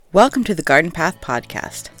Welcome to the Garden Path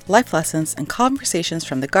Podcast, life lessons and conversations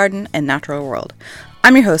from the garden and natural world.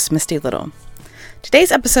 I'm your host, Misty Little.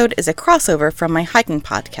 Today's episode is a crossover from my hiking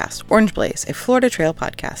podcast, Orange Blaze, a Florida trail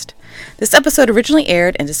podcast. This episode originally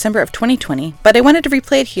aired in December of 2020, but I wanted to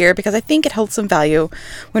replay it here because I think it holds some value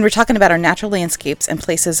when we're talking about our natural landscapes and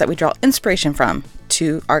places that we draw inspiration from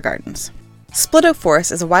to our gardens. Split Oak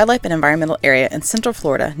Forest is a wildlife and environmental area in central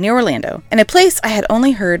Florida near Orlando, and a place I had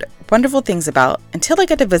only heard wonderful things about until I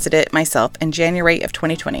got to visit it myself in January of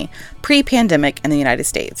 2020, pre-pandemic in the United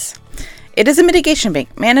States. It is a mitigation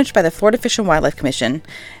bank managed by the Florida Fish and Wildlife Commission,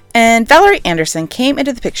 and Valerie Anderson came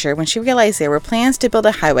into the picture when she realized there were plans to build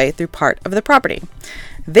a highway through part of the property.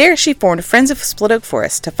 There she formed Friends of Split Oak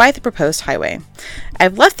Forest to fight the proposed highway.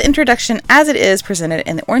 I've left the introduction as it is presented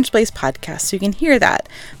in the Orange Blaze podcast so you can hear that,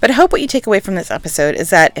 but I hope what you take away from this episode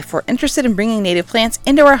is that if we're interested in bringing native plants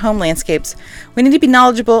into our home landscapes, we need to be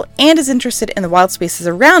knowledgeable and as interested in the wild spaces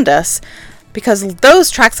around us because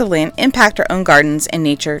those tracts of land impact our own gardens and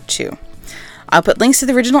nature too. I'll put links to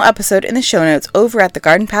the original episode in the show notes over at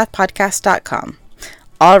thegardenpathpodcast.com.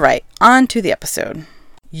 All right, on to the episode.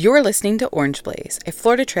 You're listening to Orange Blaze, a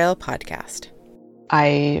Florida Trail podcast.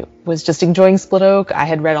 I was just enjoying Split Oak. I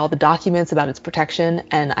had read all the documents about its protection,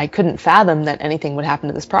 and I couldn't fathom that anything would happen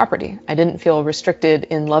to this property. I didn't feel restricted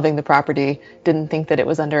in loving the property, didn't think that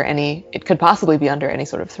it could possibly be under any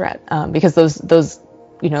sort of threat, because those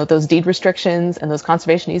deed restrictions and those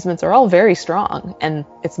conservation easements are all very strong, and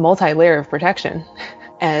it's multi-layer of protection.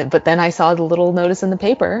 But then I saw the little notice in the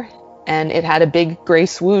paper, and it had a big gray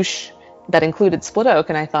swoosh that included Split Oak,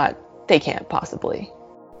 and I thought, they can't possibly.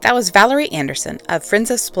 That was Valerie Anderson of Friends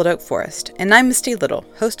of Split Oak Forest, and I'm Misty Little,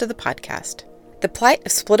 host of the podcast. The plight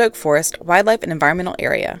of Split Oak Forest Wildlife and Environmental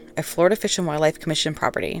Area, a Florida Fish and Wildlife Commission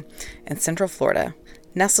property in Central Florida,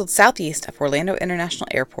 nestled southeast of Orlando International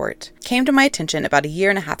Airport, came to my attention about a year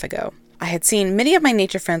and a half ago. I had seen many of my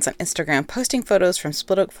nature friends on Instagram posting photos from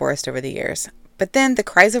Split Oak Forest over the years, but then the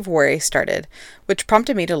cries of worry started, which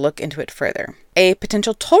prompted me to look into it further. A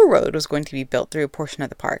potential toll road was going to be built through a portion of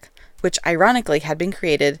the park, which ironically had been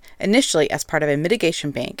created initially as part of a mitigation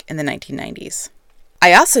bank in the 1990s.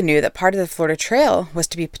 I also knew that part of the Florida Trail was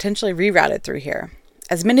to be potentially rerouted through here.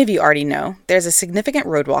 As many of you already know, there's a significant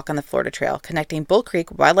roadwalk on the Florida Trail connecting Bull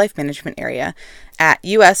Creek Wildlife Management Area at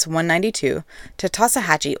US 192 to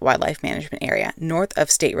Tassahatchee Wildlife Management Area north of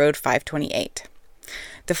State Road 528.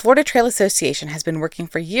 The Florida Trail Association has been working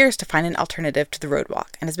for years to find an alternative to the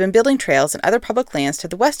roadwalk and has been building trails and other public lands to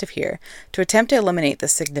the west of here to attempt to eliminate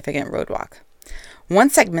this significant roadwalk. One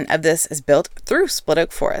segment of this is built through Split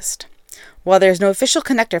Oak Forest. While there is no official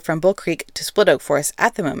connector from Bull Creek to Split Oak Forest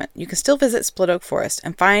at the moment, you can still visit Split Oak Forest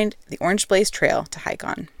and find the Orange Blaze Trail to hike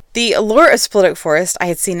on. The allure of Split Oak Forest I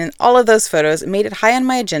had seen in all of those photos made it high on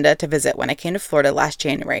my agenda to visit when I came to Florida last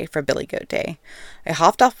January for Billy Goat Day. I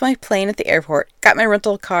hopped off my plane at the airport, got my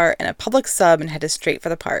rental car and a public sub and headed straight for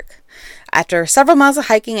the park. After several miles of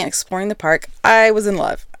hiking and exploring the park, I was in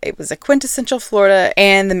love. It was a quintessential Florida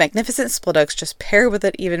and the magnificent split oaks just pair with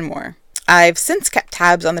it even more. I've since kept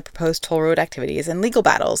tabs on the proposed toll road activities and legal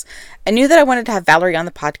battles and knew that I wanted to have Valerie on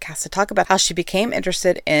the podcast to talk about how she became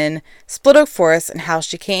interested in Split Oak Forest and how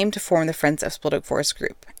she came to form the Friends of Split Oak Forest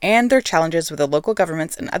group and their challenges with the local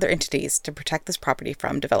governments and other entities to protect this property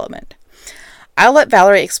from development. I'll let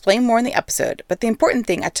Valerie explain more in the episode, but the important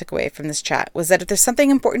thing I took away from this chat was that if there's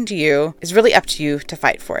something important to you, it's really up to you to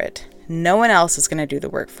fight for it. No one else is going to do the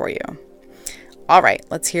work for you. All right,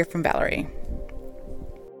 let's hear from Valerie.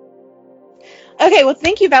 Okay, well,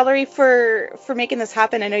 thank you, Valerie, for making this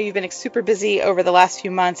happen. I know you've been super busy over the last few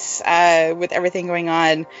months with everything going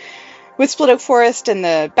on with Split Oak Forest and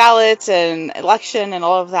the ballots and election and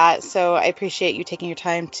all of that. So I appreciate you taking your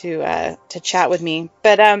time to chat with me.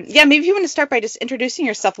 But maybe if you want to start by just introducing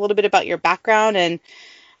yourself, a little bit about your background and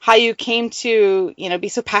how you came to, be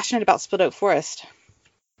so passionate about Split Oak Forest.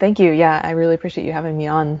 Thank you. Yeah, I really appreciate you having me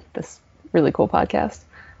on this really cool podcast.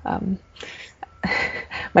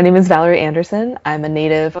 My name is Valerie Anderson. I'm a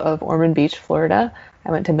native of Ormond Beach, Florida.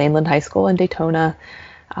 I went to Mainland High School in Daytona.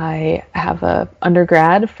 I have an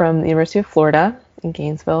undergrad from the University of Florida in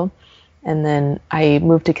Gainesville. And then I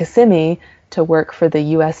moved to Kissimmee to work for the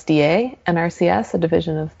USDA NRCS, a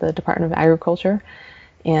division of the Department of Agriculture.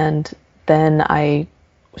 And then I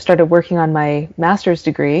started working on my master's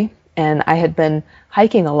degree. And I had been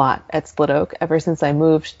hiking a lot at Split Oak ever since I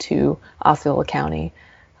moved to Osceola County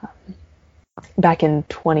back in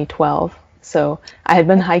 2012. So I had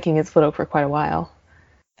been hiking at Split Oak for quite a while.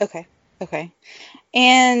 Okay.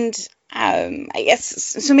 And I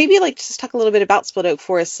guess, so maybe just talk a little bit about Split Oak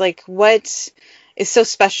Forest. What is so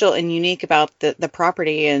special and unique about the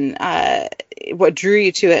property, and what drew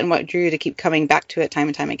you to it and what drew you to keep coming back to it time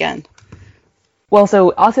and time again? Well,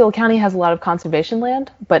 so Osceola County has a lot of conservation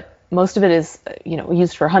land, but most of it is,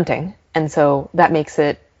 used for hunting, and so that makes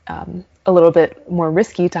it a little bit more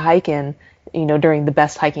risky to hike in, during the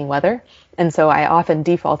best hiking weather. And so I often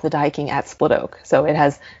defaulted to hiking at Split Oak. So it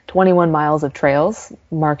has 21 miles of trails,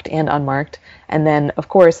 marked and unmarked, and then of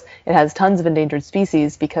course it has tons of endangered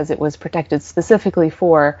species because it was protected specifically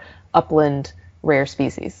for upland rare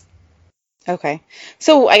species. Okay.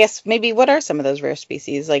 So I guess maybe what are some of those rare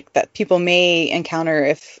species like that people may encounter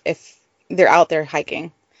if they're out there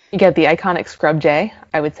hiking? You get the iconic scrub jay,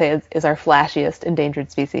 I would say is our flashiest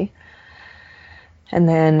endangered species. And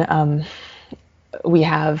then we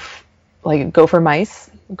have like gopher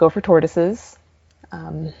mice, gopher tortoises,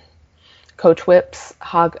 coach whips,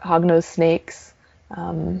 hognose snakes,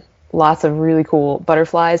 lots of really cool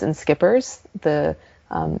butterflies and skippers. The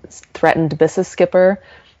threatened byssus skipper.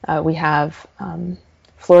 We have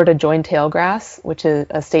Florida joined tail grass, which is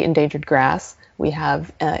a state endangered grass. We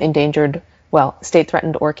have state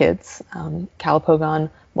threatened orchids, Calopogon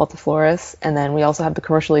multiflorus, and then we also have the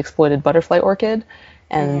commercially exploited butterfly orchid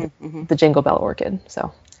and the jingle bell orchid.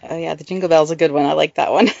 So. Oh yeah, the jingle bell is a good one. I like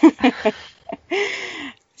that one.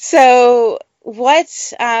 So what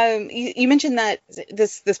you mentioned that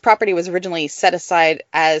this property was originally set aside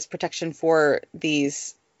as protection for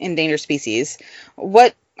these endangered species.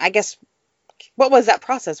 What was that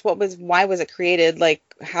process? Why was it created? Like,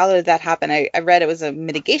 how did that happen? I read it was a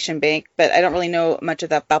mitigation bank, but I don't really know much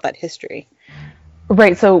about that history.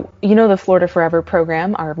 Right. So, the Florida Forever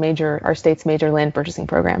program, our state's major land purchasing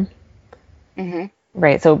program. Mm-hmm.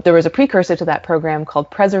 Right. So there was a precursor to that program called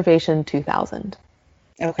Preservation 2000.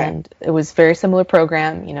 Okay. And it was a very similar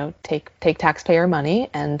program, take taxpayer money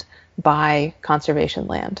and buy conservation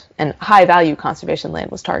land. And high value conservation land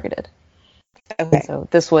was targeted. Okay. So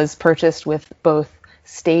this was purchased with both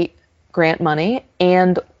state grant money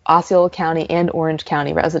and Osceola County and Orange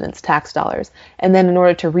County residents' tax dollars. And then in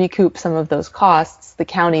order to recoup some of those costs, the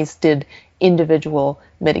counties did individual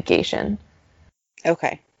mitigation.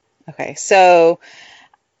 Okay. So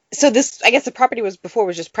this, I guess the property was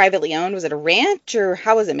just privately owned. Was it a ranch or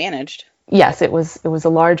how was it managed? Yes, it was a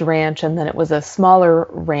large ranch, and then it was a smaller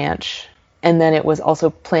ranch, and then it was also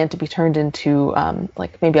planned to be turned into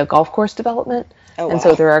like maybe a golf course development. Oh, wow. And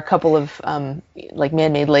so there are a couple of like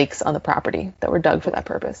man-made lakes on the property that were dug for that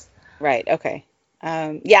purpose. Right. Okay.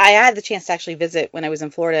 Yeah, I had the chance to actually visit when I was in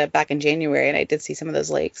Florida back in January, and I did see some of those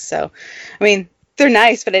lakes. So, I mean, they're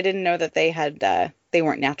nice, but I didn't know that they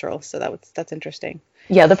weren't natural. So that's interesting.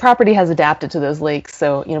 Yeah, the property has adapted to those lakes.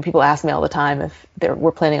 So, people ask me all the time if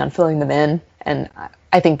we're planning on filling them in. And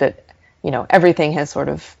I think that, everything has sort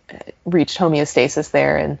of reached homeostasis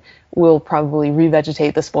there, and we'll probably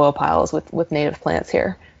revegetate the spoil piles with native plants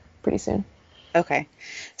here pretty soon. Okay.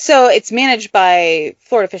 So it's managed by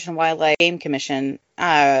Florida Fish and Wildlife Game Commission.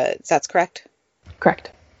 That's correct?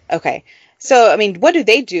 Correct. Okay. So, I mean, what do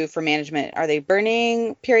they do for management? Are they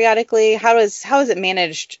burning periodically? How is it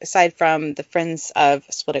managed aside from the Friends of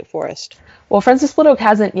Split Oak Forest? Well, Friends of Split Oak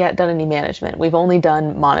hasn't yet done any management. We've only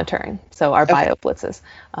done monitoring, so our bio blitzes.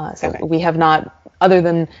 We have not, other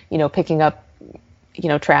than, picking up,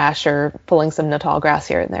 trash or pulling some natal grass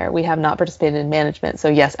here and there, we have not participated in management. So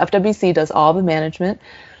yes, FWC does all the management.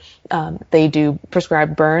 They do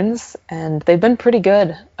prescribed burns, and they've been pretty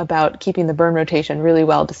good about keeping the burn rotation really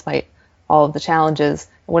well despite all of the challenges.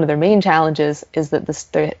 One of their main challenges is that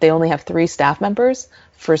they only have 3 staff members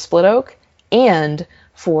for Split Oak and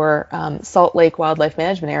for Salt Lake Wildlife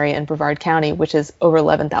Management Area in Brevard County, which is over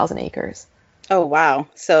 11,000 acres. Oh, wow.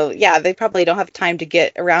 So, yeah, they probably don't have time to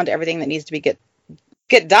get around to everything that needs to be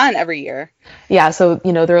get done every year. Yeah, so,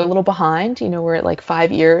 they're a little behind. We're at like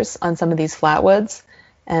 5 years on some of these flatwoods.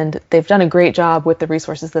 And they've done a great job with the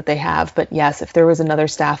resources that they have. But yes, if there was another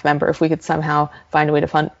staff member, if we could somehow find a way to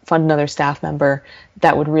fund another staff member,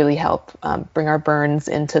 that would really help bring our burns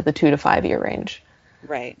into the 2 to 5 year range.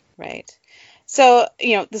 Right. So,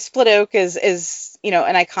 the Split Oak is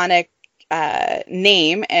an iconic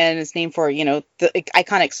name, and it's named for, the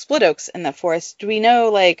iconic split oaks in the forest. Do we know,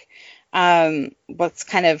 like, what's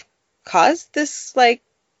kind of caused this, like,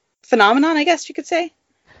 phenomenon, I guess you could say?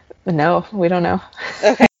 No, we don't know.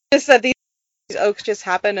 Okay. Just that these oaks just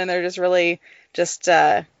happen, and they're just really just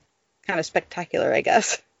kind of spectacular, I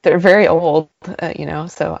guess. They're very old,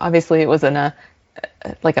 so obviously it was in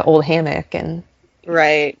like an old hammock. And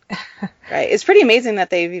Right. It's pretty amazing that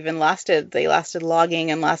they've even lasted. They lasted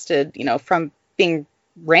logging and lasted, from being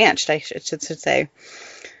ranched, I should say,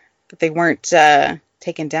 that they weren't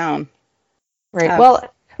taken down. Right.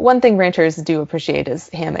 Well, one thing ranchers do appreciate is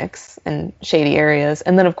hammocks and shady areas.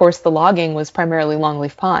 And then, of course, the logging was primarily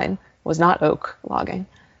longleaf pine, was not oak logging.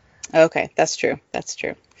 Okay, that's true. That's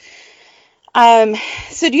true.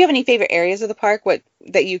 So do you have any favorite areas of the park, what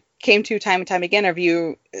that you came to time and time again? Or have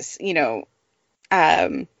you,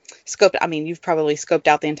 scoped, I mean, you've probably scoped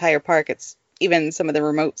out the entire park. It's even some of the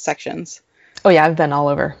remote sections. Oh yeah, I've been all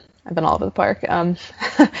over. I've been all over the park.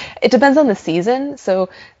 It depends on the season. So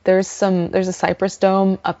there's a cypress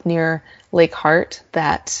dome up near Lake Hart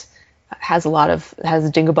that has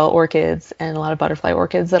jingle bell orchids and a lot of butterfly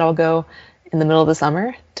orchids that I'll go in the middle of the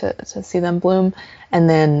summer to see them bloom. And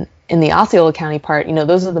then in the Osceola County part,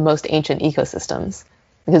 those are the most ancient ecosystems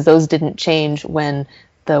because those didn't change when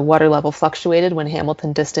the water level fluctuated when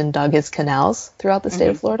Hamilton Diston dug his canals throughout the state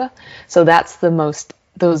of Florida. So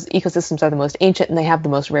those ecosystems are the most ancient and they have the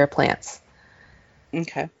most rare plants.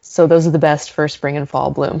 Okay. So those are the best for spring and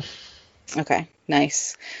fall bloom. Okay,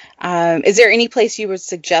 nice. Is there any place you would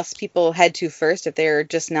suggest people head to first if they're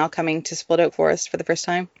just now coming to Split Oak Forest for the first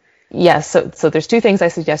time? Yes, so there's two things I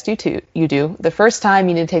suggest you do. The first time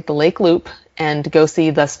you need to take the Lake Loop and go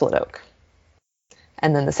see the Split Oak.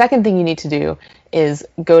 And then the second thing you need to do is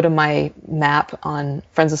go to my map on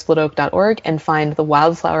friendsofsplitoak.org and find the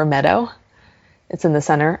Wildflower Meadow. It's in the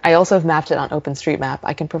center. I also have mapped it on OpenStreetMap.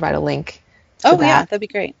 I can provide a link to that. Yeah, that'd be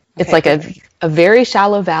great. It's like a very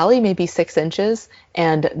shallow valley, maybe 6 inches,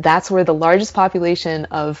 and that's where the largest population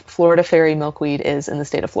of Florida fairy milkweed is in the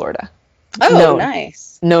state of Florida.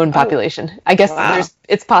 Nice. Known population. I guess wow.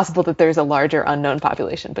 It's possible that there's a larger unknown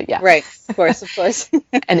population, but yeah. Right, of course.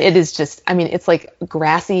 And it is just, it's like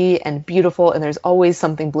grassy and beautiful, and there's always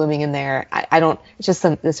something blooming in there.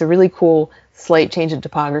 It's a really cool slight change in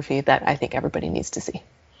topography that I think everybody needs to see.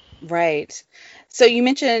 Right. So you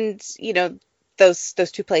mentioned, those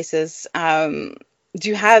two places. Do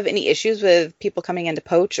you have any issues with people coming in to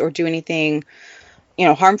poach or do anything,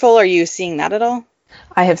 harmful? Are you seeing that at all?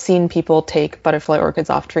 I have seen people take butterfly orchids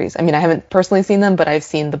off trees. I haven't personally seen them, but I've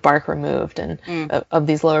seen the bark removed of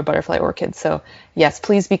these lower butterfly orchids. So yes,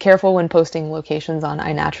 please be careful when posting locations on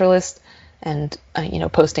iNaturalist and,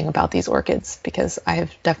 posting about these orchids because I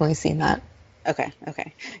have definitely seen that. Okay.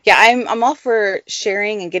 Yeah, I'm all for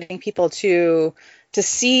sharing and getting people to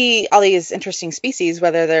see all these interesting species,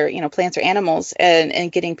 whether they're, plants or animals,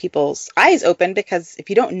 and getting people's eyes open, because if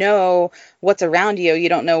you don't know what's around you, you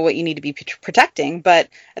don't know what you need to be protecting. But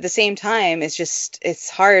at the same time, it's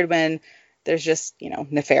hard when there's just,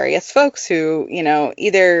 nefarious folks who,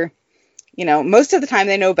 either, most of the time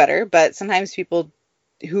they know better, but sometimes people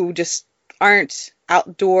who just aren't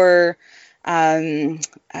outdoor,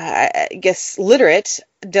 I guess literate,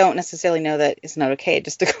 don't necessarily know that it's not okay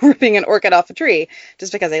just to go ripping an orchid off a tree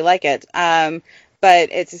just because they like it. But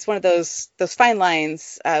it's one of those fine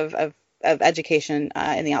lines of education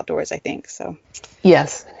in the outdoors, I think. So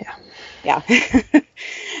yes,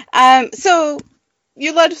 yeah. So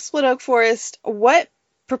you loved Split Oak Forest. What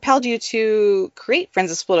propelled you to create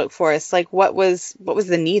Friends of Split Oak Forest? Like, what was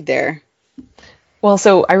the need there? Well,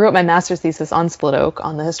 so I wrote my master's thesis on Split Oak,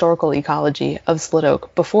 on the historical ecology of Split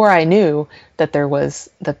Oak, before I knew that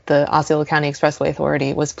the Osceola County Expressway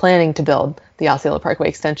Authority was planning to build the Osceola Parkway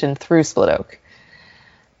extension through Split Oak.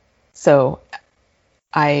 So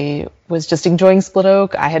I was just enjoying Split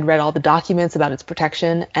Oak. I had read all the documents about its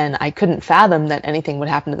protection, and I couldn't fathom that anything would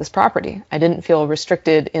happen to this property. I didn't feel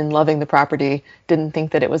restricted in loving the property, didn't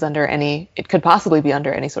think that it could possibly be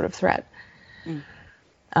under any sort of threat.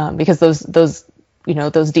 Because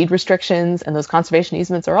those deed restrictions and those conservation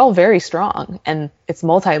easements are all very strong, and it's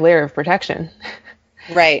multi-layer of protection.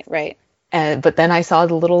 Right. But then I saw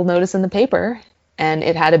the little notice in the paper, and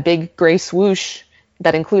it had a big gray swoosh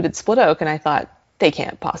that included Split Oak, and I thought, they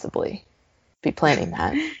can't possibly be planning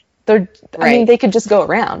that. They could just go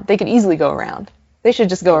around. They could easily go around. They should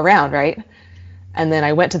just go around, right? And then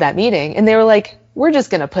I went to that meeting, and they were like, we're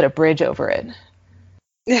just going to put a bridge over it.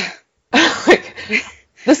 Like,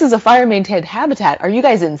 this is a fire-maintained habitat. Are you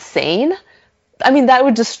guys insane? That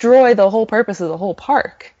would destroy the whole purpose of the whole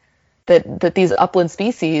park. That these upland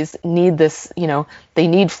species need this, they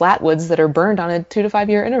need flatwoods that are burned on a 2 to 5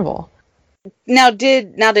 year interval. Now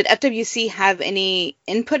did FWC have any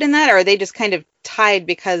input in that, or are they just kind of tied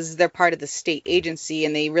because they're part of the state agency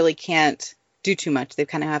and they really can't do too much? They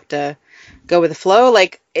kind of have to go with the flow.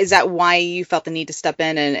 Like, is that why you felt the need to step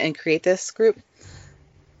in and create this group?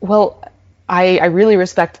 Well, I really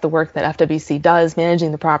respect the work that FWC does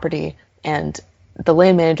managing the property, and the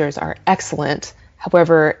land managers are excellent.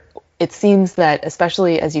 However, it seems that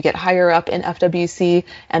especially as you get higher up in FWC,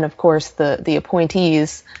 and of course the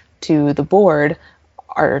appointees to the board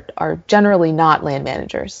are generally not land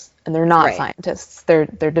managers. and they're not Right. scientists. They're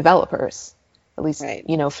developers. At least, Right.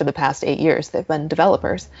 for the past 8 years, they've been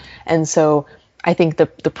developers. And so I think the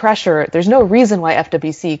pressure, there's no reason why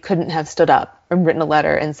FWC couldn't have stood up and written a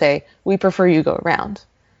letter and say, we prefer you go around.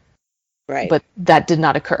 Right. But that did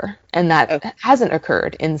not occur. And Okay. that hasn't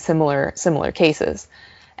occurred in similar cases.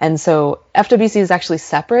 And so FWC is actually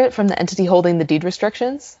separate from the entity holding the deed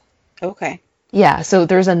restrictions. Okay. Yeah, so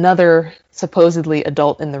there's another supposedly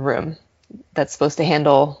adult in the room that's supposed to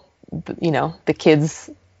handle, the kids,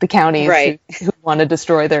 the counties Right. who want to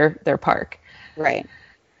destroy their park. Right.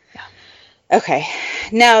 Okay.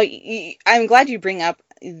 Now, I'm glad you bring up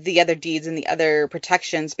the other deeds and the other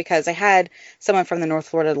protections, because I had someone from the North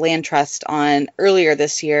Florida Land Trust on earlier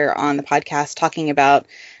this year on the podcast talking about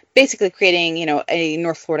basically creating, a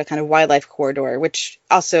North Florida kind of wildlife corridor, which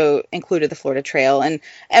also included the Florida Trail. And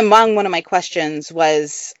among one of my questions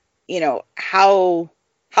was, how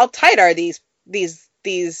tight are these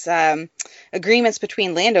agreements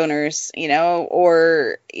between landowners,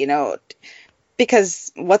 or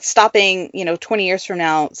because what's stopping, 20 years from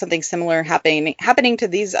now, something similar happening to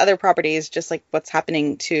these other properties, just like what's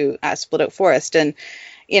happening to Split Oak Forest. And,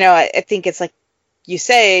 I think it's like you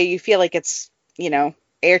say, you feel like it's,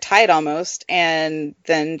 airtight almost, and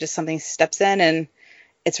then just something steps in and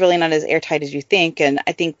it's really not as airtight as you think. And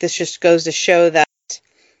I think this just goes to show that,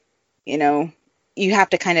 you have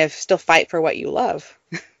to kind of still fight for what you love.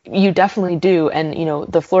 You definitely do. And,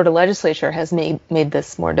 the Florida legislature has made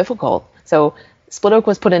this more difficult. So Split Oak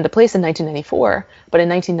was put into place in 1994, but in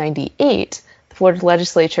 1998, the Florida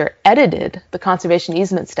legislature edited the conservation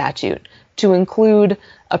easement statute to include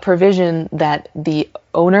a provision that the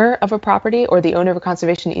owner of a property or the owner of a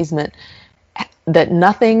conservation easement, that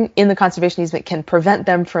nothing in the conservation easement can prevent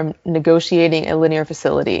them from negotiating a linear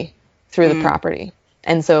facility through the property.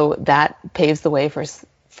 And so that paves the way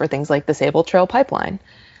for things like the Sable Trail pipeline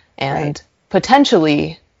and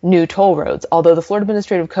potentially new toll roads. Although the Florida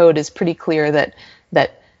Administrative Code is pretty clear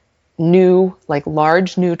that new, like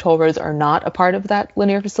large new toll roads are not a part of that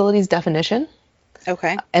linear facilities definition.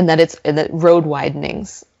 Okay. And that road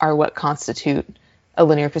widenings are what constitute a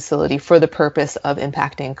linear facility for the purpose of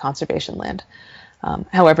impacting conservation land.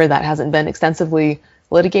 However, that hasn't been extensively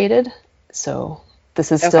litigated, so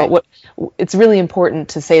this is still it's really important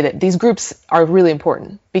to say that these groups are really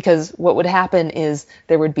important, because what would happen is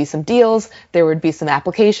there would be some deals, there would be some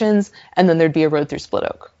applications, and then there'd be a road through Split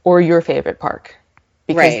Oak or your favorite park,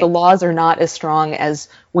 because the laws are not as strong as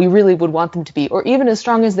we really would want them to be, or even as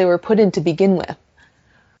strong as they were put in to begin with.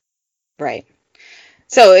 Right.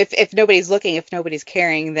 So if nobody's looking, if nobody's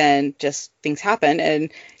caring, then just things happen,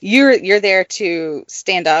 and you're there to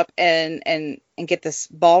stand up and get this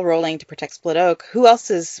ball rolling to protect Split Oak. Who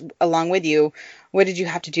else is along with you? What did you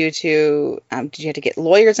have to do to? Did you have to get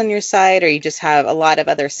lawyers on your side, or you just have a lot of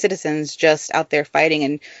other citizens just out there fighting,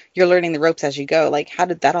 and you're learning the ropes as you go? Like, how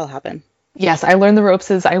did that all happen? Yes, I learned the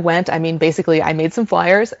ropes as I went. I mean, basically, I made some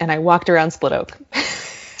flyers and I walked around Split Oak.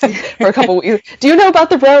 For a couple weeks. Do you know about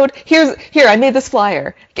the road? Here, I made this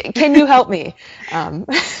flyer. Can you help me?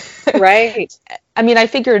 Right. I mean, I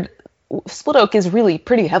figured Split Oak is really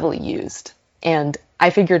pretty heavily used. And I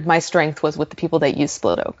figured my strength was with the people that use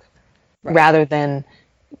Split Oak, rather than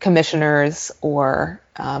commissioners or,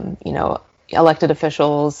 elected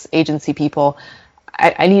officials, agency people.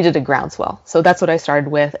 I needed a groundswell. So that's what I started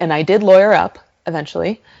with. And I did lawyer up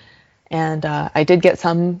eventually. And I did get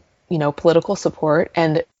some, political support,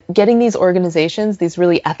 and getting these organizations, these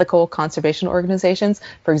really ethical conservation organizations,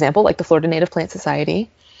 for example, like the Florida Native Plant Society,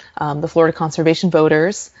 the Florida Conservation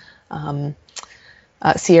Voters,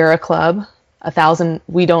 Sierra Club, 1,000.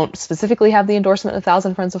 We don't specifically have the endorsement of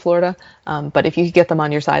 1,000 Friends of Florida, but if you could get them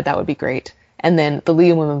on your side, that would be great. And then the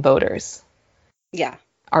League of Women Voters. Yeah.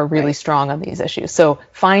 Are really strong on these issues. So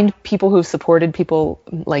find people who've supported people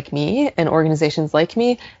like me and organizations like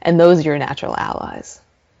me, and those are your natural allies.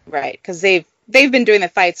 Right, because they've been doing the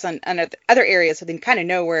fights on other areas, so they kind of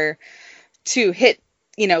know where to hit,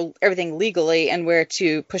 everything legally, and where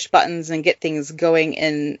to push buttons and get things going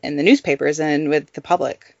in the newspapers and with the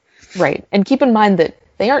public. Right, and keep in mind that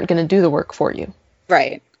they aren't going to do the work for you.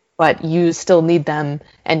 Right. But you still need them,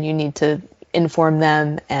 and you need to inform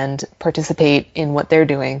them and participate in what they're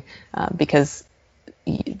doing, because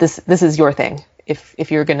this is your thing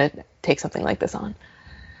if you're going to take something like this on.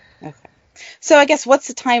 Okay. So I guess what's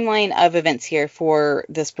the timeline of events here for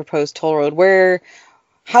this proposed toll road?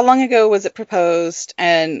 How long ago was it proposed,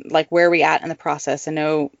 and like where are we at in the process? I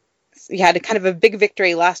know you had a kind of a big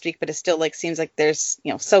victory last week, but it still seems like there's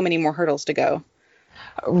so many more hurdles to go.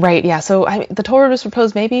 Right. Yeah. So the toll road was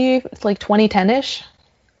proposed maybe like 2010-ish.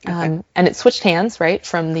 Okay. And it switched hands, right,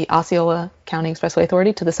 from the Osceola County Expressway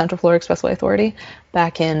Authority to the Central Florida Expressway Authority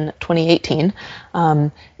back in 2018.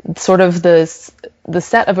 Sort of the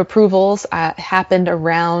set of approvals happened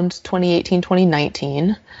around 2018,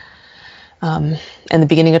 2019, and the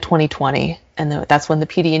beginning of 2020. And that's when the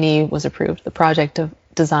PD&E was approved, the Project of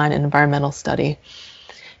Design and Environmental Study.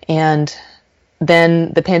 And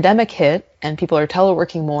then the pandemic hit and people are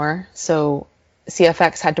teleworking more, so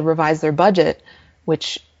CFX had to revise their budget,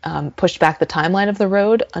 which pushed back the timeline of the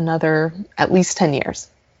road another at least 10 years.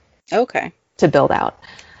 Okay. To build out.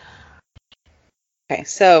 Okay,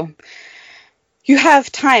 so you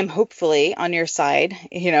have time, hopefully, on your side.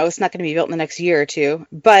 It's not going to be built in the next year or two,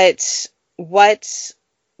 but what's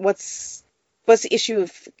the issue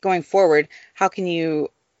of going forward? How can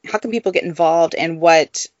people get involved, and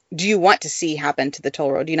what do you want to see happen to the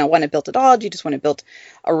toll road? Do you not want it built at all? Do you just want it built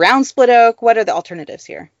around Split Oak? What are the alternatives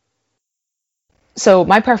here? So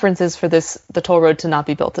my preference is for the toll road to not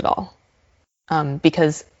be built at all,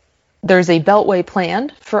 because there's a beltway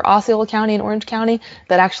planned for Osceola County and Orange County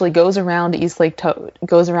that actually goes around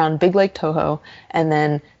goes around Big Lake Toho, and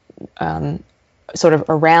then sort of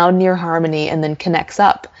around near Harmony, and then connects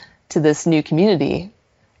up to this new community,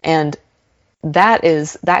 and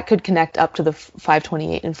that could connect up to the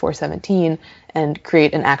 528 and 417 and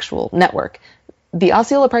create an actual network. The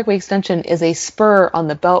Osceola Parkway extension is a spur on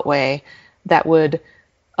the beltway that would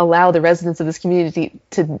allow the residents of this community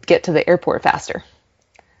to get to the airport faster.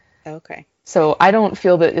 Okay. So I don't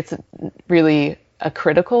feel that it's really a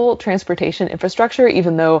critical transportation infrastructure,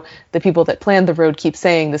 even though the people that planned the road keep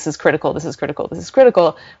saying this is critical, this is critical, this is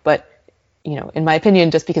critical. But, in my opinion,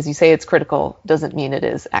 just because you say it's critical doesn't mean it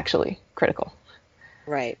is actually critical.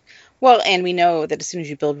 Right. Well, and we know that as soon as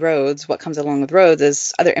you build roads, what comes along with roads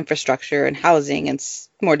is other infrastructure and housing and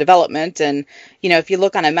more development. And, if you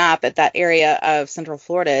look on a map at that area of Central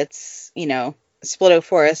Florida, it's, Split Oak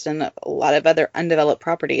Forest and a lot of other undeveloped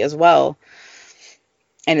property as well.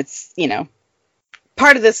 And it's,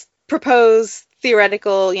 part of this proposed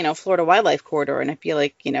theoretical, Florida wildlife corridor. And I feel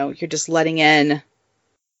like, you're just letting in,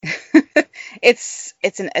 it's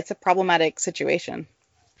a problematic situation.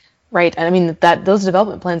 Right. And I mean, those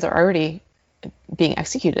development plans are already being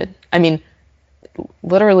executed. I mean,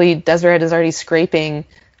 literally, Deseret is already scraping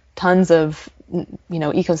tons of,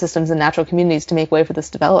 ecosystems and natural communities to make way for this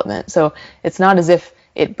development. So it's not as if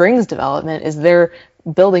it brings development, is they're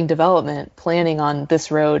building development, planning on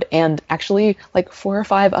this road, and actually like 4 or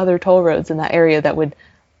 5 other toll roads in that area that would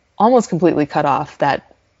almost completely cut off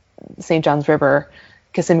that St. Johns River,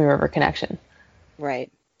 Kissimmee River connection. Right.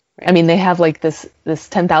 I mean, they have like this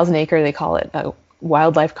 10,000 acre, they call it a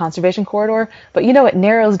wildlife conservation corridor, but it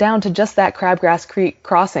narrows down to just that Crabgrass Creek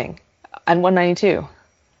crossing on 192.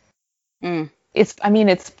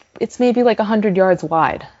 It's maybe like 100 yards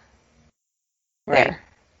wide. Right. There.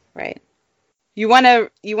 Right. You want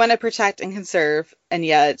to protect and conserve, and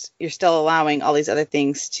yet you're still allowing all these other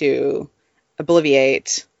things to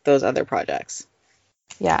obliviate those other projects.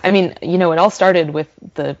 Yeah, I mean, it all started with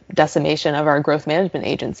the decimation of our growth management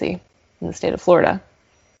agency in the state of Florida.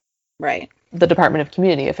 Right. The Department of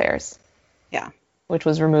Community Affairs. Yeah. Which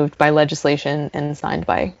was removed by legislation and signed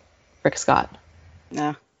by Rick Scott.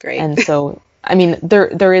 Yeah, great. And so, I mean,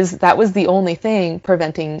 that was the only thing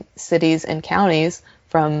preventing cities and counties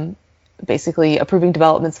from basically approving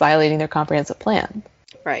developments violating their comprehensive plan.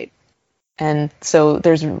 Right. And so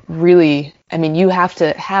there's really, I mean, you have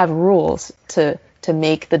to have rules to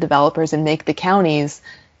make the developers and make the counties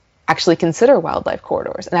actually consider wildlife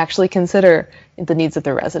corridors and actually consider the needs of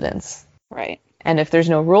their residents. Right. And if there's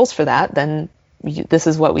no rules for that, then this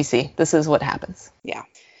is what we see. This is what happens. Yeah.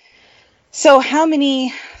 So how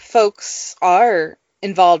many folks are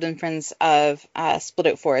involved in Friends of Split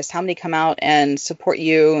Oak Forest? How many come out and support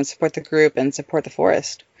you and support the group and support the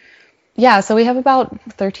forest? Yeah, so we have about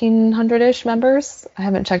 1,300-ish members. I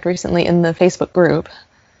haven't checked recently in the Facebook group.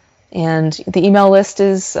 And the email list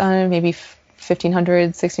is maybe 1,500,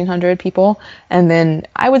 1,600 people. And then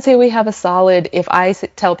I would say we have a solid, if I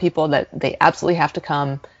tell people that they absolutely have to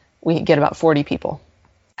come, we get about 40 people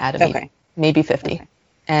at a meeting, maybe 50. Okay.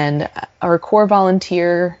 And our core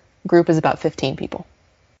volunteer group is about 15 people.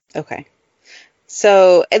 Okay.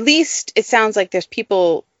 So at least it sounds like there's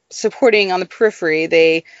people supporting on the periphery.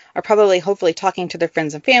 They are probably hopefully talking to their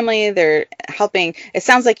friends and family. They're helping. It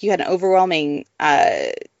sounds like you had an overwhelming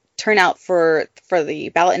turnout for the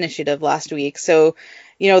ballot initiative last week. So,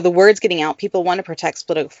 the word's getting out. People want to protect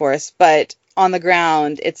Split Oak Forest, but on the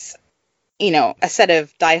ground, it's, a set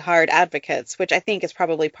of diehard advocates, which I think is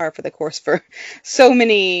probably par for the course for so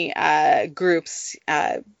many groups.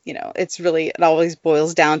 It's really, it always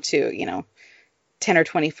boils down to, 10 or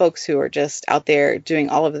 20 folks who are just out there doing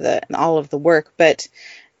all of the work. But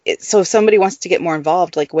so if somebody wants to get more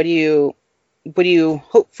involved, like what do you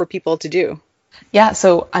hope for people to do? Yeah,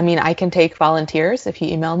 so I mean, I can take volunteers if you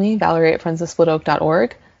email me,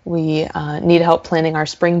 Valerie@friendsofsplitoak.org. We need help planning our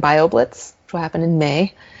spring bio blitz, which will happen in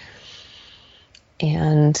May.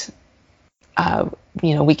 And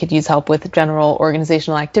we could use help with general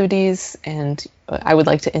organizational activities, and I would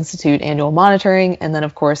like to institute annual monitoring. And then,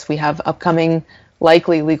 of course, we have upcoming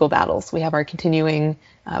likely legal battles. We have our continuing,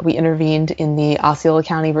 we intervened in the Osceola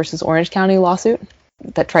County versus Orange County lawsuit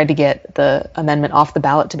that tried to get the amendment off the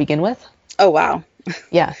ballot to begin with. Oh, wow.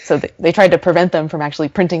 Yeah, so they tried to prevent them from actually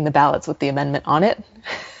printing the ballots with the amendment on it.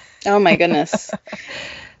 Oh, my goodness.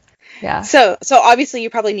 Yeah. So obviously you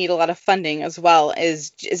probably need a lot of funding as well.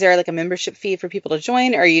 Is there like a membership fee for people to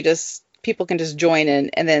join, or people can just join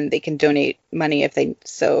and then they can donate money if they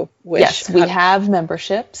so wish? Yes, we have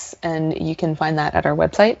memberships, and you can find that at our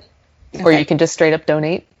website, or you can just straight up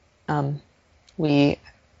donate. We've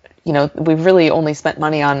really only spent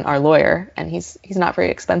money on our lawyer, and he's not very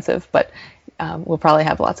expensive, but we'll probably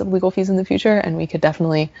have lots of legal fees in the future, and we could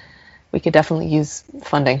definitely use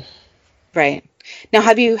funding. Right. Now,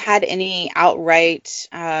 have you had any outright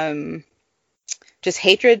just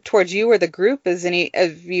hatred towards you or the group? Have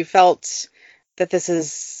you felt that this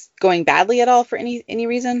is going badly at all for any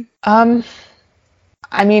reason? I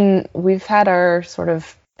mean, we've had our sort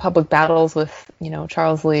of public battles with,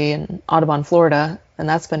 Charles Lee and Audubon, Florida, and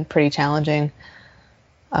that's been pretty challenging.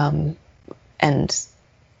 But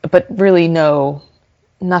really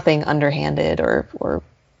nothing underhanded or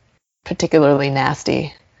particularly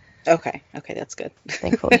nasty. Okay, that's good.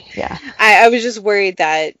 Thankfully, yeah. I was just worried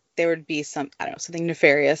that there would be something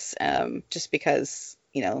nefarious, just because,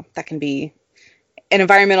 that can be an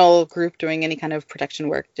environmental group doing any kind of protection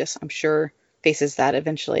work, just I'm sure faces that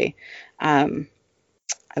eventually. I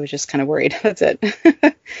was just kind of worried. That's it.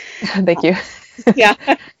 Thank you. Yeah.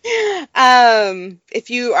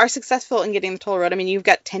 If you are successful in getting the toll road, I mean, you've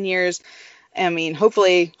got 10 years. I mean,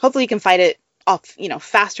 hopefully you can fight it off,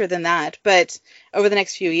 faster than that. But over the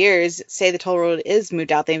next few years, say the toll road is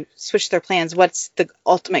moved out, they switch their plans. What's the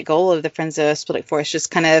ultimate goal of the Friends of Split Oak Forest?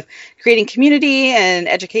 Just kind of creating community and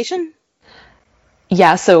education?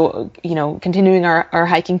 Yeah, so, continuing our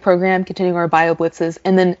hiking program, continuing our bio blitzes,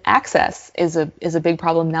 and then access is a big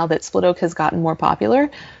problem now that Split Oak has gotten more popular.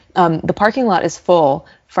 The parking lot is full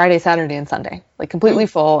Friday, Saturday, and Sunday, like completely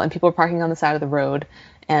full, and people are parking on the side of the road,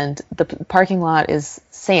 and the parking lot is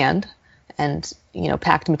sand and,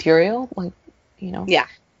 packed material, like,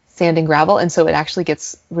 sand and gravel, and so it actually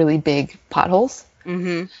gets really big potholes.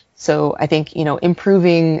 Mm-hmm. So I think,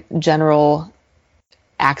 improving general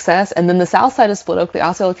access, and then the south side of Split Oak, the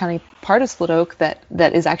Osceola County part of Split Oak that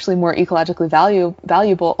is actually more ecologically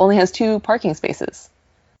valuable, only has 2 parking spaces.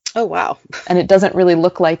 Oh, wow. And it doesn't really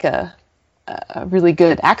look like a really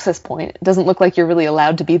good access point. It doesn't look like you're really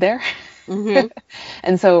allowed to be there. Mm-hmm.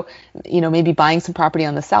 And so, maybe buying some property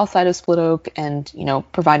on the south side of Split Oak and,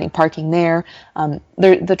 providing parking there.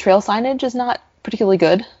 The trail signage is not particularly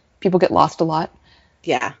good. People get lost a lot.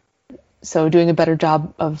 Yeah. So doing a better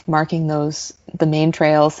job of marking the main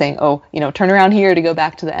trails, saying, turn around here to go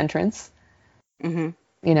back to the entrance.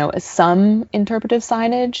 Mm-hmm. Some interpretive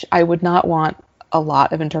signage. I would not want a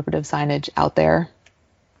lot of interpretive signage out there,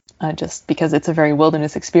 just because it's a very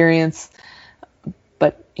wilderness experience.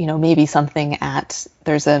 But, maybe something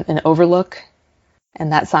there's an overlook,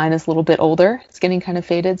 and that sign is a little bit older. It's getting kind of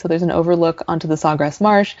faded. So there's an overlook onto the Sawgrass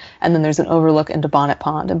Marsh, and then there's an overlook into Bonnet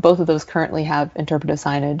Pond. And both of those currently have interpretive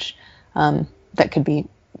signage that could be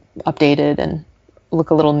updated and look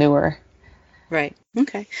a little newer. Right.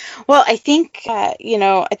 Okay. Well, I think,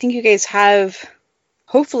 you guys have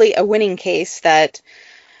hopefully a winning case that,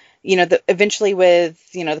 eventually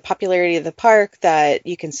with, the popularity of the park, that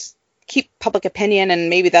you can keep public opinion, and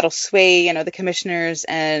maybe that'll sway, the commissioners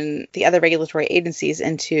and the other regulatory agencies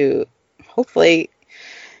into hopefully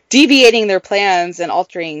deviating their plans and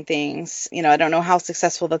altering things. I don't know how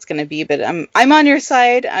successful that's going to be, but I'm on your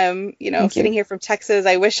side. I'm, sitting here from Texas.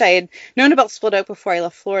 I wish I had known about Split Oak before I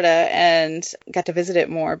left Florida and got to visit it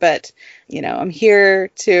more. But, I'm here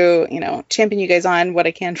to, champion you guys on what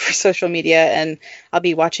I can for social media, and I'll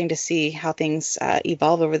be watching to see how things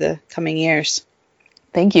evolve over the coming years.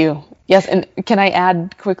 Thank you. Yes, and can I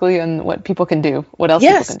add quickly on what people can do? What else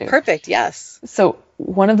people can do? Yes, perfect. Yes. So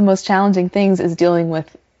one of the most challenging things is dealing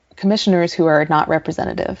with commissioners who are not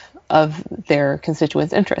representative of their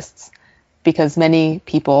constituents' interests, because many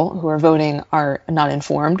people who are voting are not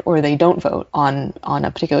informed, or they don't vote on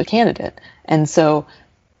a particular candidate. And so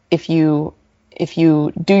if you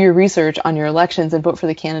do your research on your elections and vote for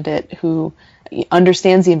the candidate who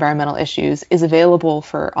understands the environmental issues, is available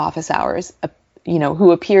for office hours,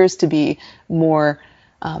 who appears to be more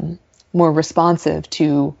responsive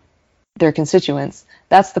to their constituents,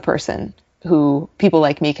 that's the person who people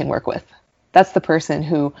like me can work with. That's the person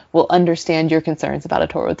who will understand your concerns about a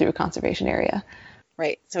toll road through a conservation area.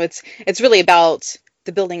 Right. So it's really about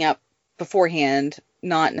the building up beforehand,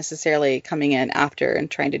 not necessarily coming in after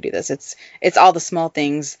and trying to do this. It's all the small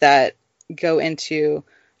things that go into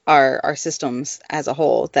our systems as a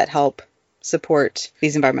whole that help support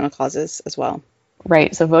these environmental causes as well.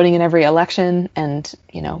 Right. So voting in every election and,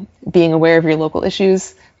 being aware of your local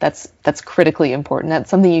issues, that's critically important. That's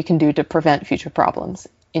something you can do to prevent future problems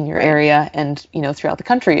in your area and, throughout the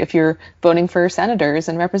country if you're voting for senators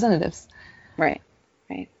and representatives. Right.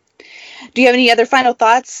 Right. Do you have any other final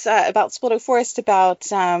thoughts about Split Oak Forest, about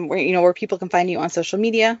where people can find you on social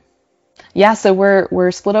media? Yeah, so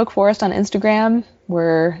we're Split Oak Forest on Instagram.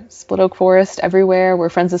 We're Split Oak Forest everywhere. We're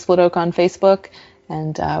Friends of Split Oak on Facebook,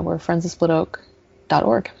 and we're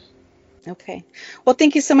friendsofsplitoak.org. Okay. Well,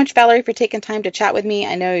 thank you so much, Valerie, for taking time to chat with me.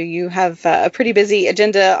 I know you have a pretty busy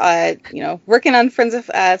agenda, working on Friends of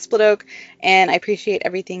Split Oak, and I appreciate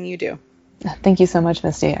everything you do. Thank you so much,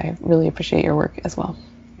 Misty. I really appreciate your work as well.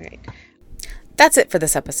 Great. That's it for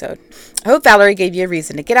this episode. I hope Valerie gave you a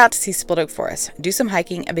reason to get out to see Split Oak Forest, do some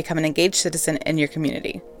hiking, and become an engaged citizen in your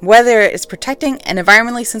community. Whether it's protecting an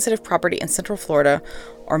environmentally sensitive property in Central Florida,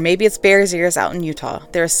 or maybe it's Bears Ears out in Utah,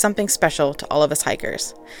 there is something special to all of us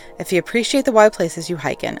hikers. If you appreciate the wild places you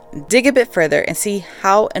hike in, dig a bit further and see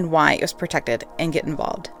how and why it was protected and get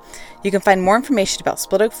involved. You can find more information about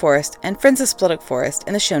Split Oak Forest and Friends of Split Oak Forest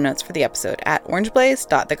in the show notes for the episode at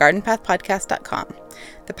orangeblaze.thegardenpathpodcast.com.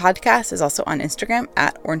 The podcast is also on Instagram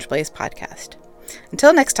at orangeblazepodcast.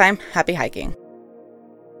 Until next time, happy hiking.